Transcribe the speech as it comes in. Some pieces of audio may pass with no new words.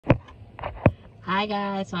Hi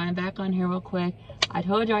guys, so I'm back on here real quick. I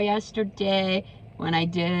told y'all yesterday when I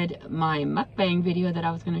did my mukbang video that I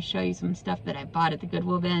was going to show you some stuff that I bought at the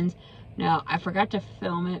Goodwill bins. Now, I forgot to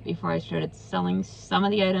film it before I started selling some of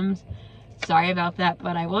the items. Sorry about that,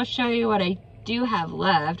 but I will show you what I do have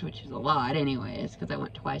left, which is a lot anyways, because I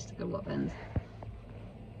went twice to Goodwill bins.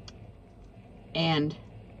 And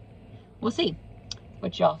we'll see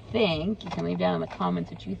what y'all think. You can leave down in the comments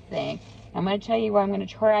what you think. I'm going to tell you where I'm going to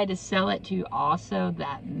try to sell it to also.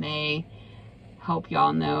 That may help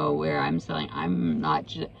y'all know where I'm selling. I'm not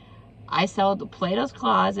just, I sell the Plato's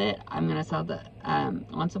Closet. I'm going to sell the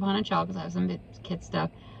Once Upon a Child because I have some kid stuff.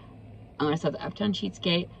 I'm going to sell the Uptown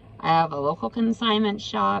Cheapskate. I have a local consignment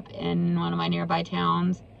shop in one of my nearby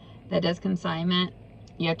towns that does consignment.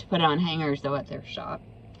 You have to put it on hangers though at their shop.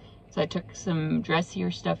 So I took some dressier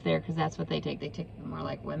stuff there because that's what they take. They take more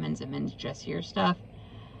like women's and men's dressier stuff.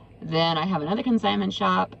 Then I have another consignment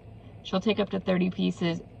shop. She'll take up to 30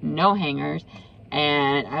 pieces, no hangers.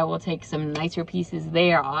 And I will take some nicer pieces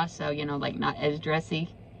there also, you know, like not as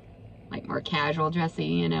dressy, like more casual dressy,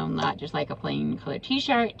 you know, not just like a plain colored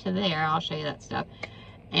t-shirt to there. I'll show you that stuff.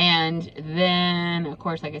 And then, of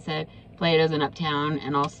course, like I said, Plato's in Uptown,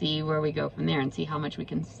 and I'll see where we go from there and see how much we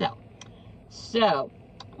can sell. So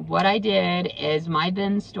what I did is my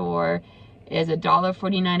bin store is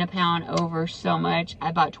 $1.49 a pound over so much.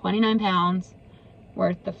 I bought 29 pounds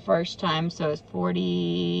worth the first time, so it's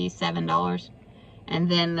 $47.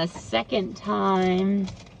 And then the second time,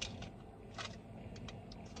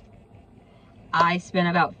 I spent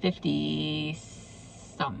about 50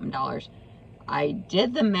 something dollars. I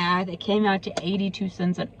did the math. It came out to 82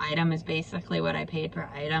 cents an item is basically what I paid per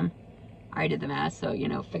item. I did the math, so, you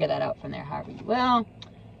know, figure that out from there however you will.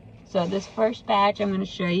 So this first batch I'm going to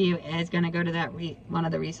show you is going to go to that one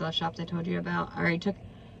of the resale shops I told you about. I already took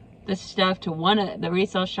the stuff to one of the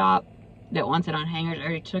resale shop that wants it on hangers. I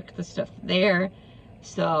already took the stuff there,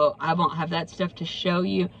 so I won't have that stuff to show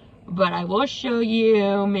you. But I will show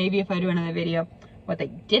you, maybe if I do another video, what they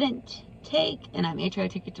didn't take. And I may try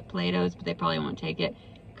to take it to Plato's, but they probably won't take it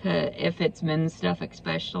if it's men's stuff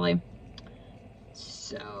especially.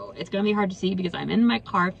 So it's going to be hard to see because I'm in my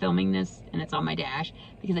car filming this and it's on my dash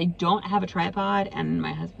because I don't have a tripod and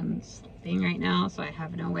my husband's sleeping right now, so I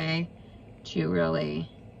have no way to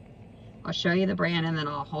really, I'll show you the brand and then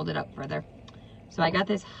I'll hold it up further. So I got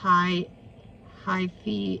this high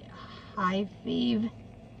feeve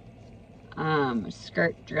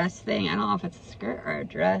skirt dress thing. I don't know if it's a skirt or a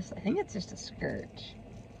dress. I think it's just a skirt.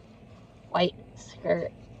 White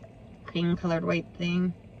skirt, cream colored white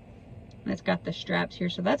thing. And it's got the straps here,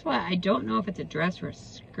 so that's why I don't know if it's a dress or a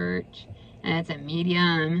skirt. And it's a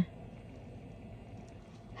medium.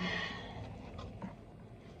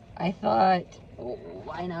 I thought, oh,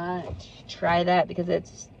 why not try that? Because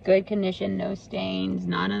it's good condition, no stains,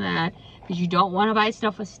 none of that. Because you don't want to buy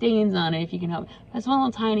stuff with stains on it if you can help. If it's one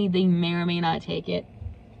little tiny, they may or may not take it.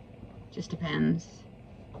 Just depends.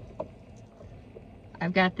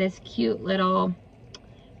 I've got this cute little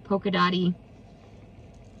polka dotty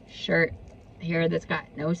shirt here that's got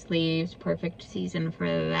no sleeves, perfect season for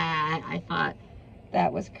that. I thought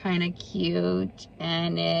that was kind of cute,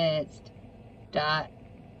 and it's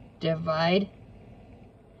Divide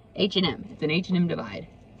H&M. It's an H&M Divide.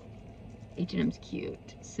 H&M's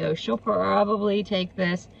cute, so she'll probably take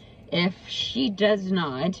this. If she does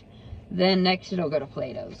not, then next it'll go to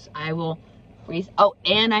Plato's. I will oh,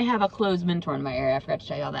 and I have a clothes mentor in my area, I forgot to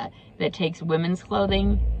tell y'all that takes women's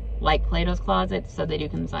clothing like Plato's Closet, so they do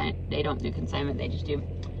consignment. They don't do consignment, they just do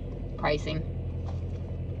pricing.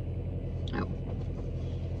 Oh,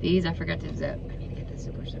 these I forgot to zip. I need to get this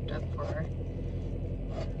zipper zipped up for her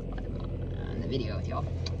while I'm on the video with y'all.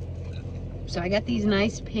 So I got these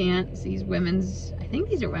nice pants, these women's, I think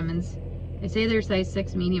these are women's. They say they're size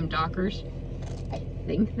 6 medium Dockers. I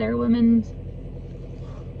think they're women's.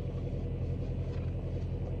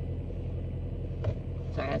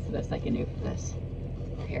 Sorry, that's the best I can do for this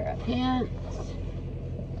pair of pants.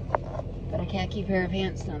 But a khaki pair of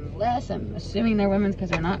pants nonetheless. I'm assuming they're women's because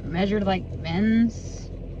they're not measured like men's.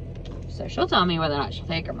 So she'll tell me whether or not she'll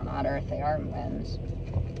take them or not, or if they are men's.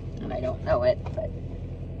 And I don't know it, but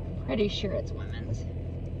I'm pretty sure it's women's.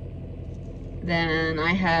 Then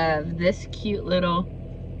I have this cute little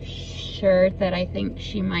shirt that I think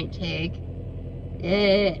she might take.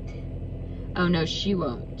 Oh no, she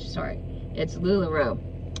won't. Sorry. It's LuLaRoe.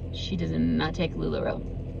 She does not take LuLaRoe.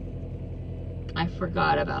 I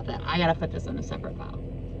forgot about that. I gotta put this in a separate pile.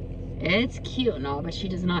 It's cute and all, but she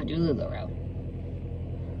does not do LuLaRoe.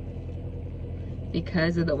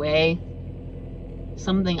 Because of the way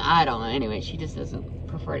something, I don't know. Anyway, she just doesn't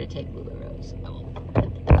prefer to take LuLaRoe. So I will put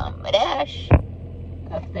it on my dash.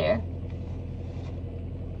 there.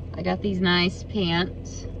 I got these nice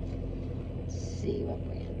pants. Let's see, what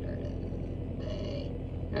brand are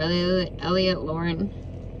they? Elliot Lauren.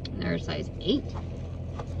 They're size 8.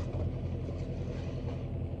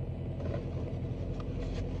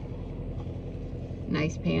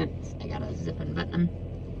 Nice pants. I gotta zip and button them.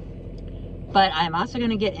 But I'm also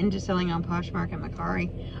gonna get into selling on Poshmark and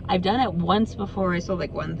Mercari. I've done it once before. I sold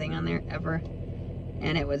like one thing on there ever,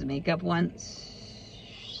 and it was makeup once.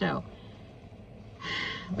 So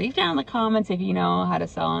leave down in the comments if you know how to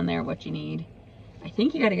sell on there, what you need. I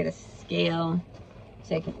think you gotta get a scale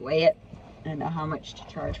so you can weigh it and know how much to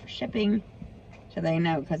charge for shipping, so they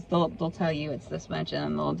know, because they'll tell you it's this much and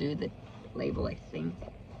then they'll do the label, I think.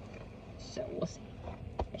 So we'll see.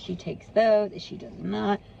 If she takes those, if she does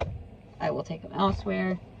not, I will take them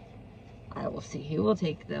elsewhere. I will see who will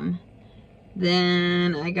take them.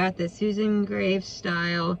 Then I got the Susan Graves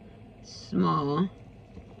style small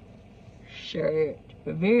shirt.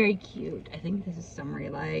 Very cute. I think this is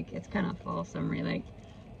summery-like. It's kind of fall summery-like.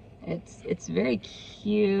 It's very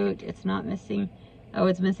cute. It's not missing. Oh,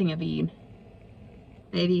 it's missing a bead.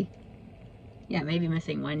 Maybe. Yeah, maybe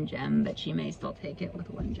missing one gem, but she may still take it with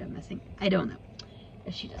one gem missing. I don't know.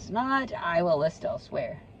 If she does not, I will list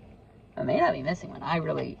elsewhere. I may not be missing one.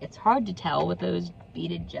 It's hard to tell with those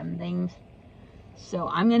beaded gem things. So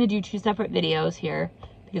I'm going to do 2 separate videos here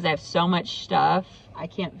because I have so much stuff. I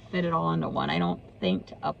can't fit it all into one, I don't think,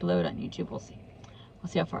 to upload on YouTube. We'll see. We'll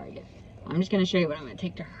see how far I get. I'm just going to show you what I'm going to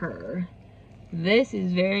take to her. This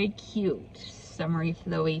is very cute. Summery,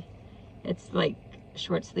 flowy. It's like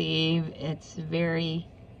short sleeve. It's very,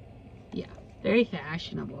 yeah, very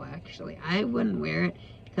fashionable, actually. I wouldn't wear it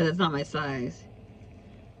because it's not my size.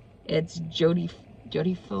 It's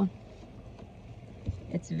Jodiful.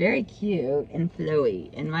 It's very cute and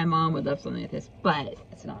flowy, and my mom would love something like this, but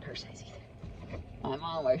it's not her size either. My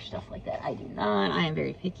mom wears stuff like that. I do not. I am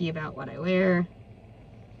very picky about what I wear.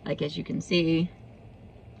 Like, as you can see,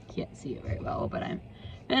 can't see it very well, but I'm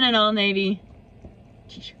in an all navy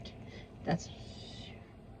t-shirt. That's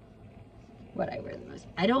what I wear the most.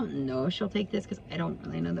 I don't know if she'll take this because I don't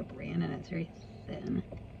really know the brand, and it's very thin.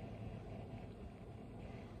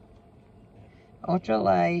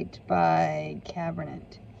 Ultralight by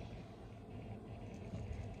Cabernet.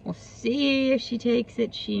 We'll see if she takes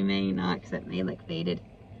it. She may not, because it may look faded.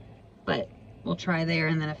 But we'll try there,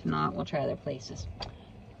 and then if not, we'll try other places.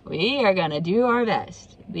 We are going to do our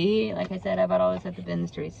best. Like I said, I bought all this at the bins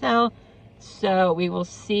to resell. So we will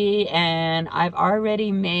see. And I've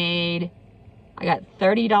already made, I got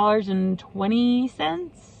 $30.20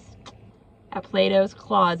 at Plato's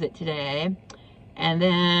Closet today. And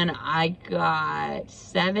then I got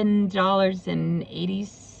 $7.80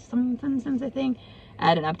 something cents, I think,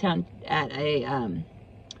 at an Uptown, at a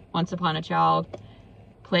Once Upon a Child.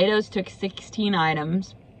 Plato's took 16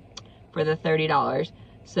 items for the $30.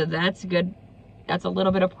 So that's good. That's a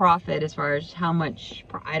little bit of profit as far as how much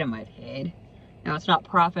per item I paid. Now it's not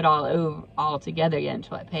profit all together yet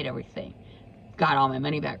until I paid everything. Got all my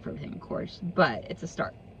money back for everything, of course, but it's a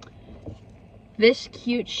start. This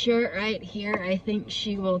cute shirt right here, I think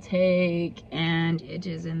she will take, and it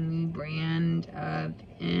is in the brand of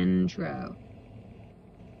Intro.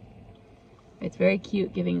 It's very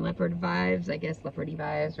cute, giving leopard vibes, I guess leopardy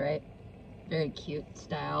vibes, right? Very cute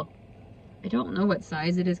style. I don't know what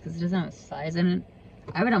size it is because it doesn't have a size in it.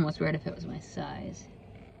 I would almost wear it if it was my size.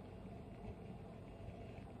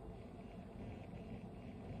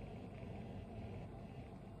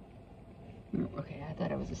 Okay, I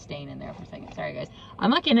thought it was a stain in there for a second. Sorry, guys.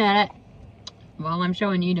 I'm looking at it while I'm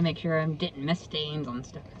showing you to make sure I didn't miss stains on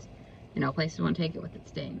stuff. You know, places won't take it with its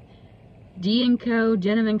stain. D & Co.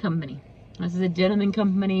 Denim & Company. This is a Denim &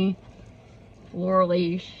 Company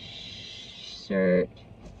florally shirt.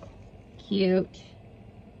 Cute.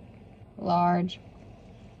 Large.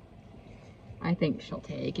 I think she'll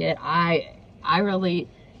take it. I really,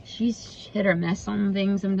 she's hit or miss on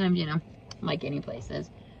things sometimes, you know, like any places.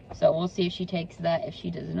 So we'll see if she takes that. If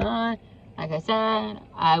she does not, like I said,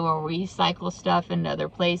 I will recycle stuff into other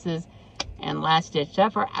places and last ditch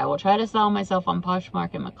effort. I will try to sell myself on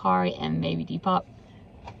Poshmark and Mercari and maybe Depop.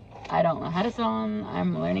 I don't know how to sell them.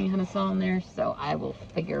 I'm learning how to sell them there, so I will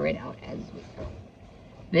figure it out as we go.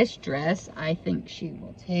 This dress, I think she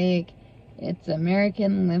will take. It's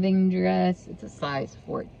American Living dress. It's a size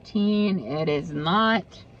 14. It is not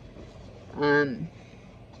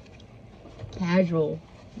casual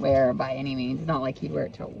wear by any means. It's not like you'd wear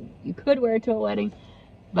it to, you could wear it to a wedding,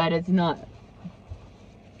 but it's not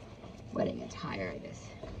wedding attire, I guess.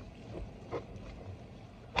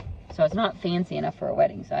 So it's not fancy enough for a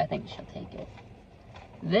wedding, so I think she'll take it.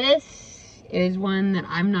 This is one that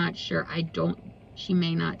I'm not sure. She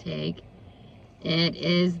may not take. It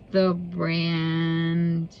is the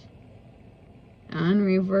brand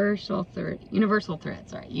Universal Thread,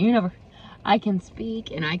 sorry. I can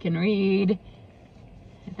speak and I can read.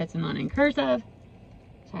 If it's not in cursive.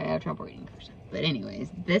 Sorry, I have trouble reading cursive. But anyways,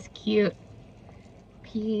 this cute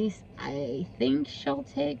piece, I think she'll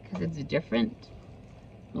take because it's different.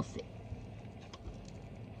 We'll see.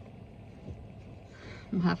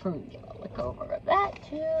 We'll have her give a look over at that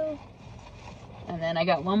too. And then I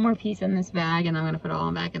got one more piece in this bag, and I'm going to put it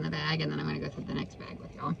all back in the bag, and then I'm going to go through the next bag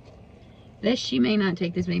with y'all. This she may not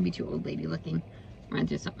take. This may be too old lady looking.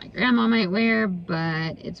 Reminds me of something my grandma might wear,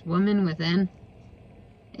 but it's woman within.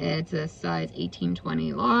 It's a size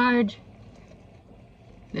 18-20 large.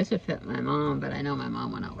 This would fit my mom, but I know my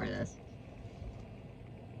mom will not wear this.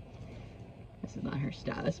 This is not her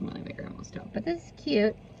style. This is more like my grandma's style. But this is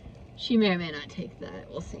cute. She may or may not take that.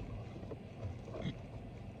 We'll see.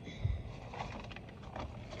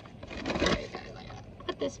 Alright guys, I gotta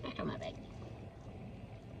put this back on my bag.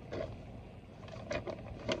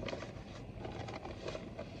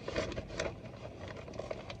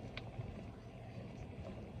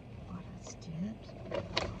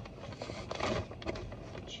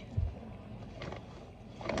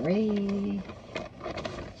 Three.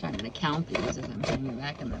 So I'm going to count these as I'm putting it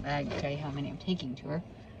back in the bag to tell you how many I'm taking to her.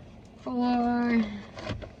 4.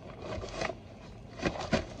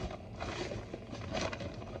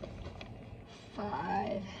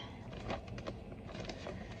 5.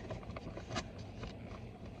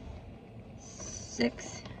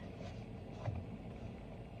 6.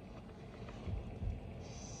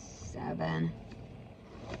 7.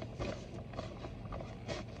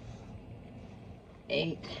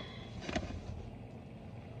 8,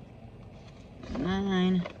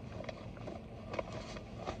 9,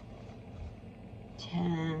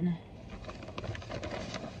 10,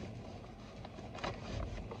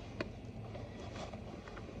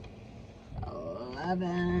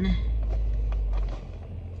 11,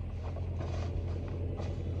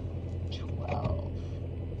 12,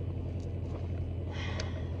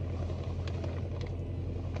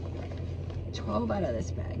 12 out of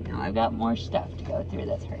this bag. Now I've got more stuff to go through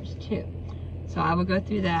that's hers too. So I will go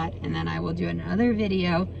through that, and then I will do another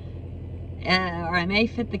video, or I may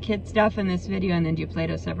fit the kid stuff in this video and then do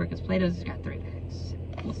Play-Doh separate, because Play-Doh's got 3 bags.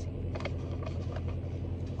 We'll see.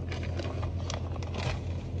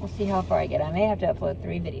 We'll see how far I get. I may have to upload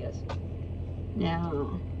 3 videos.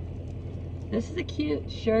 Now, this is a cute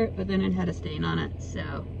shirt, but then it had a stain on it, so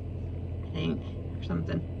I think, or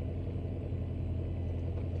something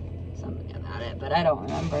about it, but I don't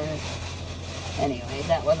remember. Anyway,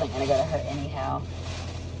 that wasn't gonna go to her anyhow.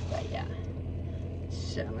 But yeah.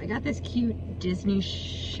 So I got this cute Disney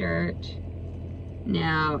shirt.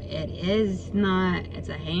 Now it's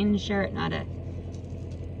a Hanes shirt, not a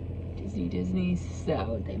Disney.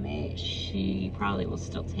 So she probably will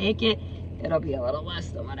still take it. It'll be a little less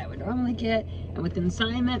than what I would normally get. And with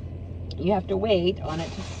consignment, you have to wait on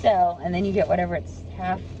it to sell, and then you get whatever it's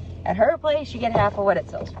half. At her place, you get half of what it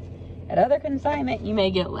sells for. At other consignment, you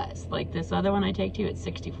may get less. Like this other one I take to, it's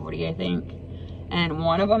 60-40, I think. And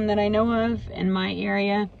one of them that I know of in my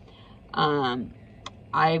area,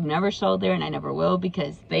 I've never sold there, and I never will,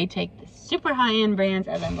 because they take the super high-end brands,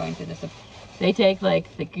 as I'm going through this. They take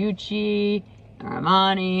like the Gucci, the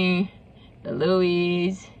Armani, the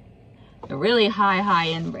Louis, the really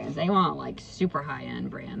high-end brands. They want like super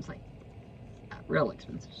high-end brands, like real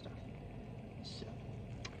expensive stuff. So,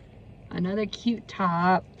 another cute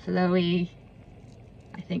top, flowy.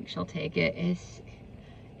 I think she'll take it.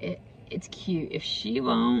 It's cute. If she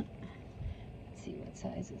won't, let's see, what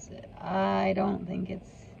size is it? I don't think it's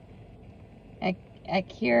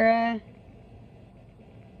Akira.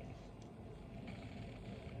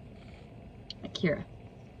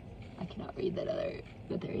 I cannot read that other,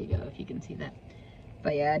 but there you go, if you can see that.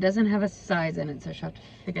 But yeah, it doesn't have a size in it, so she'll have to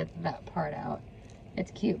figure that part out. It's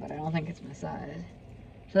cute, but I don't think it's my size.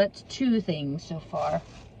 So that's 2 things so far.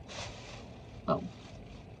 Oh.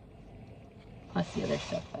 Plus the other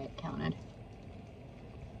stuff I had counted.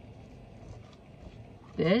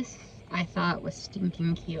 This I thought was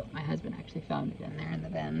stinking cute. My husband actually found it in there in the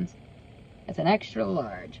bins. It's an extra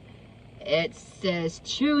large. It says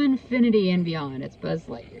to infinity and beyond. It's Buzz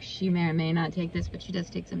Lightyear. She may or may not take this, but she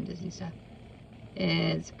does take some Disney stuff.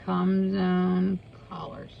 It's Comzone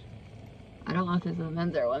collars. I don't know if this is a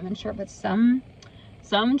men's or a women's shirt, but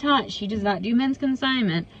sometimes she does not do men's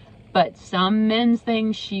consignment, but some men's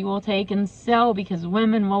things she will take and sell because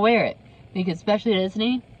women will wear it. Because especially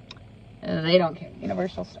Disney, they don't care.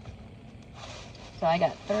 Universal stuff. So I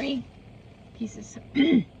got 3 pieces.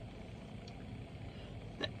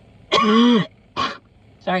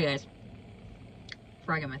 Sorry guys,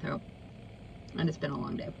 frog in my throat, and it's been a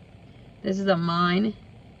long day. This is a mine,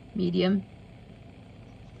 medium.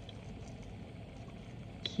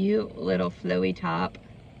 Cute little flowy top.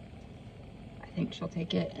 I think she'll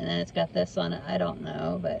take it. And then it's got this on it. I don't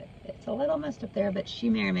know, but it's a little messed up there, but she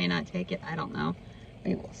may or may not take it. I don't know.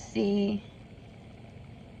 We will see.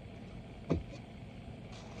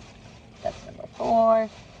 That's number 4.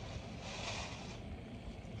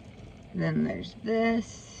 Then there's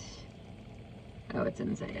this. Oh, it's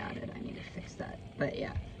inside outed. I need to fix that. But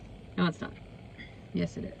yeah. No, it's not.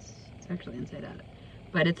 Yes, it is. It's actually inside outed.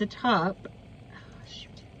 But it's a top. Oh, shoot.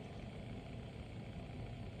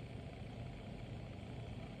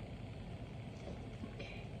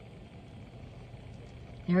 Okay.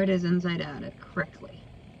 There it is inside outed correctly.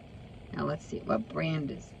 Now let's see. What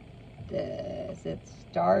brand is this? It's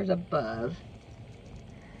Stars Above.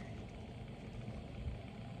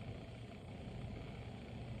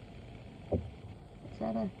 Is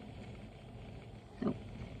that a... Nope.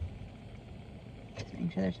 Just making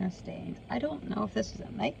sure there's no stains. I don't know if this is a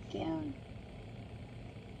nightgown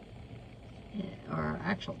or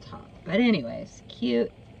actual top. But anyways,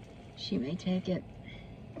 cute. She may take it.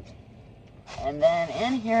 And then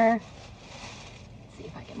in here, let's see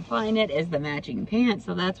if I can find it, is the matching pants.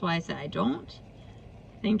 So that's why I said I don't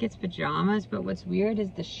think it's pajamas. But what's weird is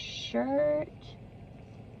the shirt.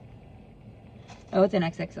 Oh, it's an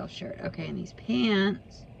XXL shirt. Okay, and these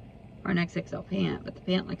pants are an XXL pant, but the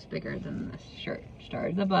pant looks bigger than the shirt.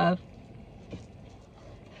 Stars Above.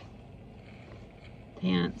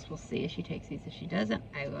 Pants, we'll see if she takes these. If she doesn't,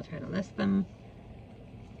 I will try to list them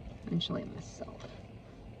eventually myself.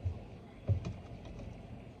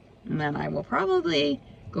 And then I will probably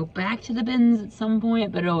go back to the bins at some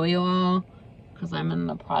point, but it'll be all because I'm in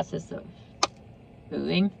the process of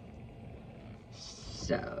moving.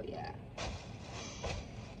 So, yeah.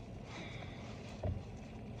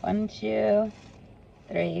 1, 2,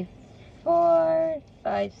 3, 4,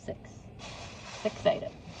 5, 6. 6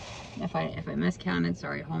 items. If I miscounted,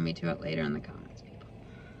 sorry, hold me to it later in the comments, people.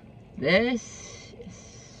 This is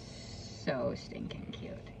so stinking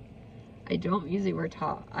cute. I don't usually wear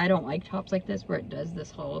top. I don't like tops like this where it does this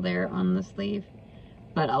hole there on the sleeve.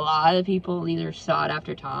 But a lot of people either sought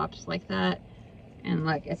after tops like that. And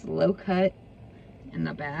look, it's low cut in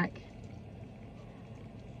the back,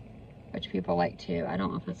 which people like too. I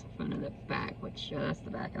don't know if it's the front or the back, which that's the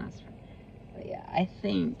back and that's the front. But yeah, I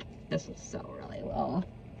think this will sell really well.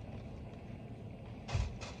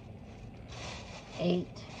 8.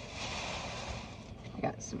 I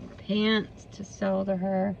got some more pants to sell to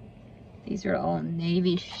her. These are all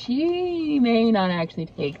navy. She may not actually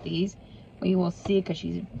take these. We will see because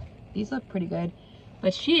these look pretty good.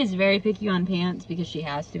 But she is very picky on pants because she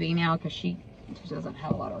has to be now because she doesn't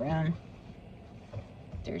have a lot of room.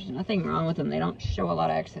 There's nothing wrong with them. They don't show a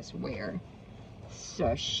lot of excess wear.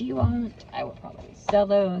 So she won't. I will probably sell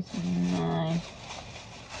those. 9.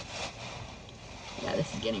 Yeah,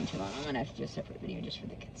 this is getting too long. I'm going to have to do a separate video just for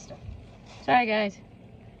the kids stuff. Sorry, guys.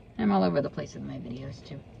 I'm all over the place with my videos,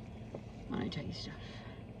 too, when I tell you stuff.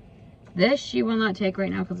 This she will not take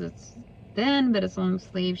right now because it's thin, but it's long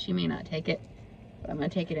sleeve. She may not take it. But I'm going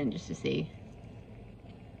to take it in just to see.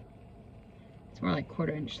 It's more like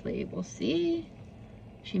 1/4 inch sleeve. We'll see.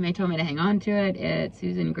 She may tell me to hang on to it. It's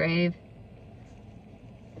Susan Grave.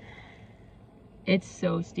 It's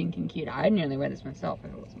so stinking cute. I'd nearly wear this myself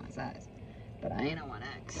if it was my size. But I ain't a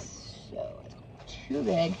 1X, so it's too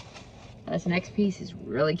big. This next piece is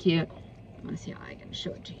really cute. I want to see how I can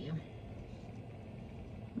show it to you.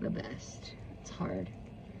 The best. It's hard.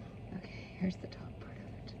 Okay, here's the top part of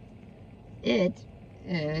it. It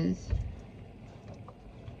is,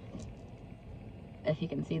 if you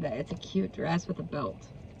can see that, it's a cute dress with a belt.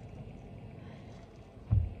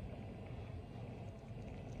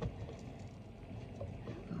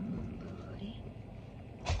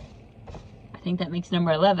 I think that makes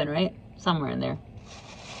number 11, right? Somewhere in there.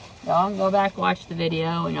 Y'all can go back, watch the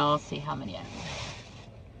video, and y'all see how many items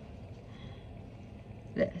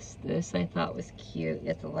I have. This I thought was cute.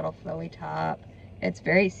 It's a little flowy top. It's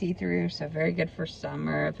very see-through, so very good for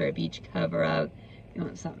summer, for a beach cover-up. You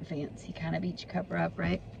want something fancy kind of beach cover-up,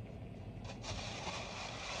 right?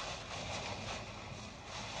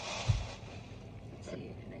 Let's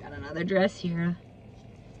see, I got another dress here.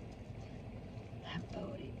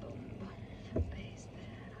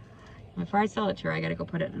 Before I sell it to her, I gotta go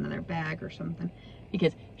put it in another bag or something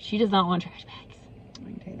because she does not want trash bags. I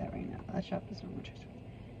can tell you that right now. That shop does not want trash bags.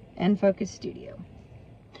 And Focus Studio.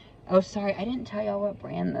 Oh, sorry, I didn't tell y'all what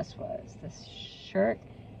brand this was. This shirt,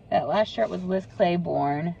 that last shirt was Liz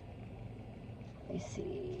Claiborne. Let me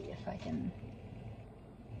see if I can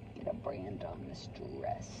get a brand on this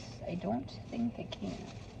dress. I don't think I can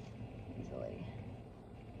easily.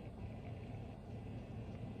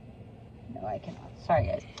 No, I cannot. Sorry,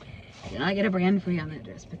 guys. I did not get a brand for you on that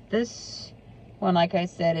dress, but this one, like I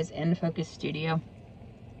said, is In Focus Studio.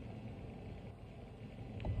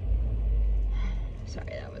 Sorry,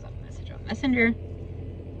 that was a message on Messenger.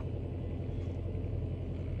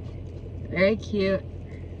 Very cute.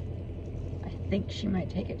 I think she might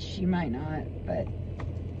take it. She might not, but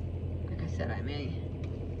like I said, I may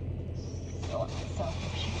sell it myself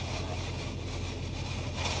if she does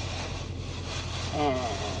not.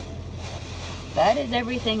 And that is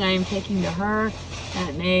everything I am taking to her.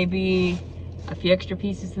 That may be a few extra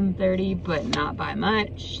pieces than 30, but not by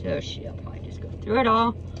much. So she'll probably just go through it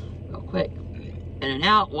all real quick. In and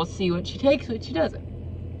out. We'll see what she takes, what she doesn't.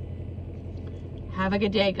 Have a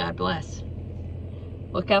good day. God bless.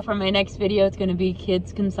 Look out for my next video. It's going to be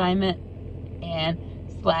kids consignment and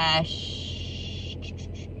slash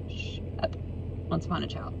Once Upon a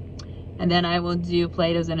Child. And then I will do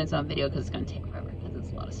Play-Dohs in its own video because it's going to take forever because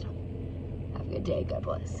it's a lot of stuff. Have a good day. God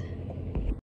bless.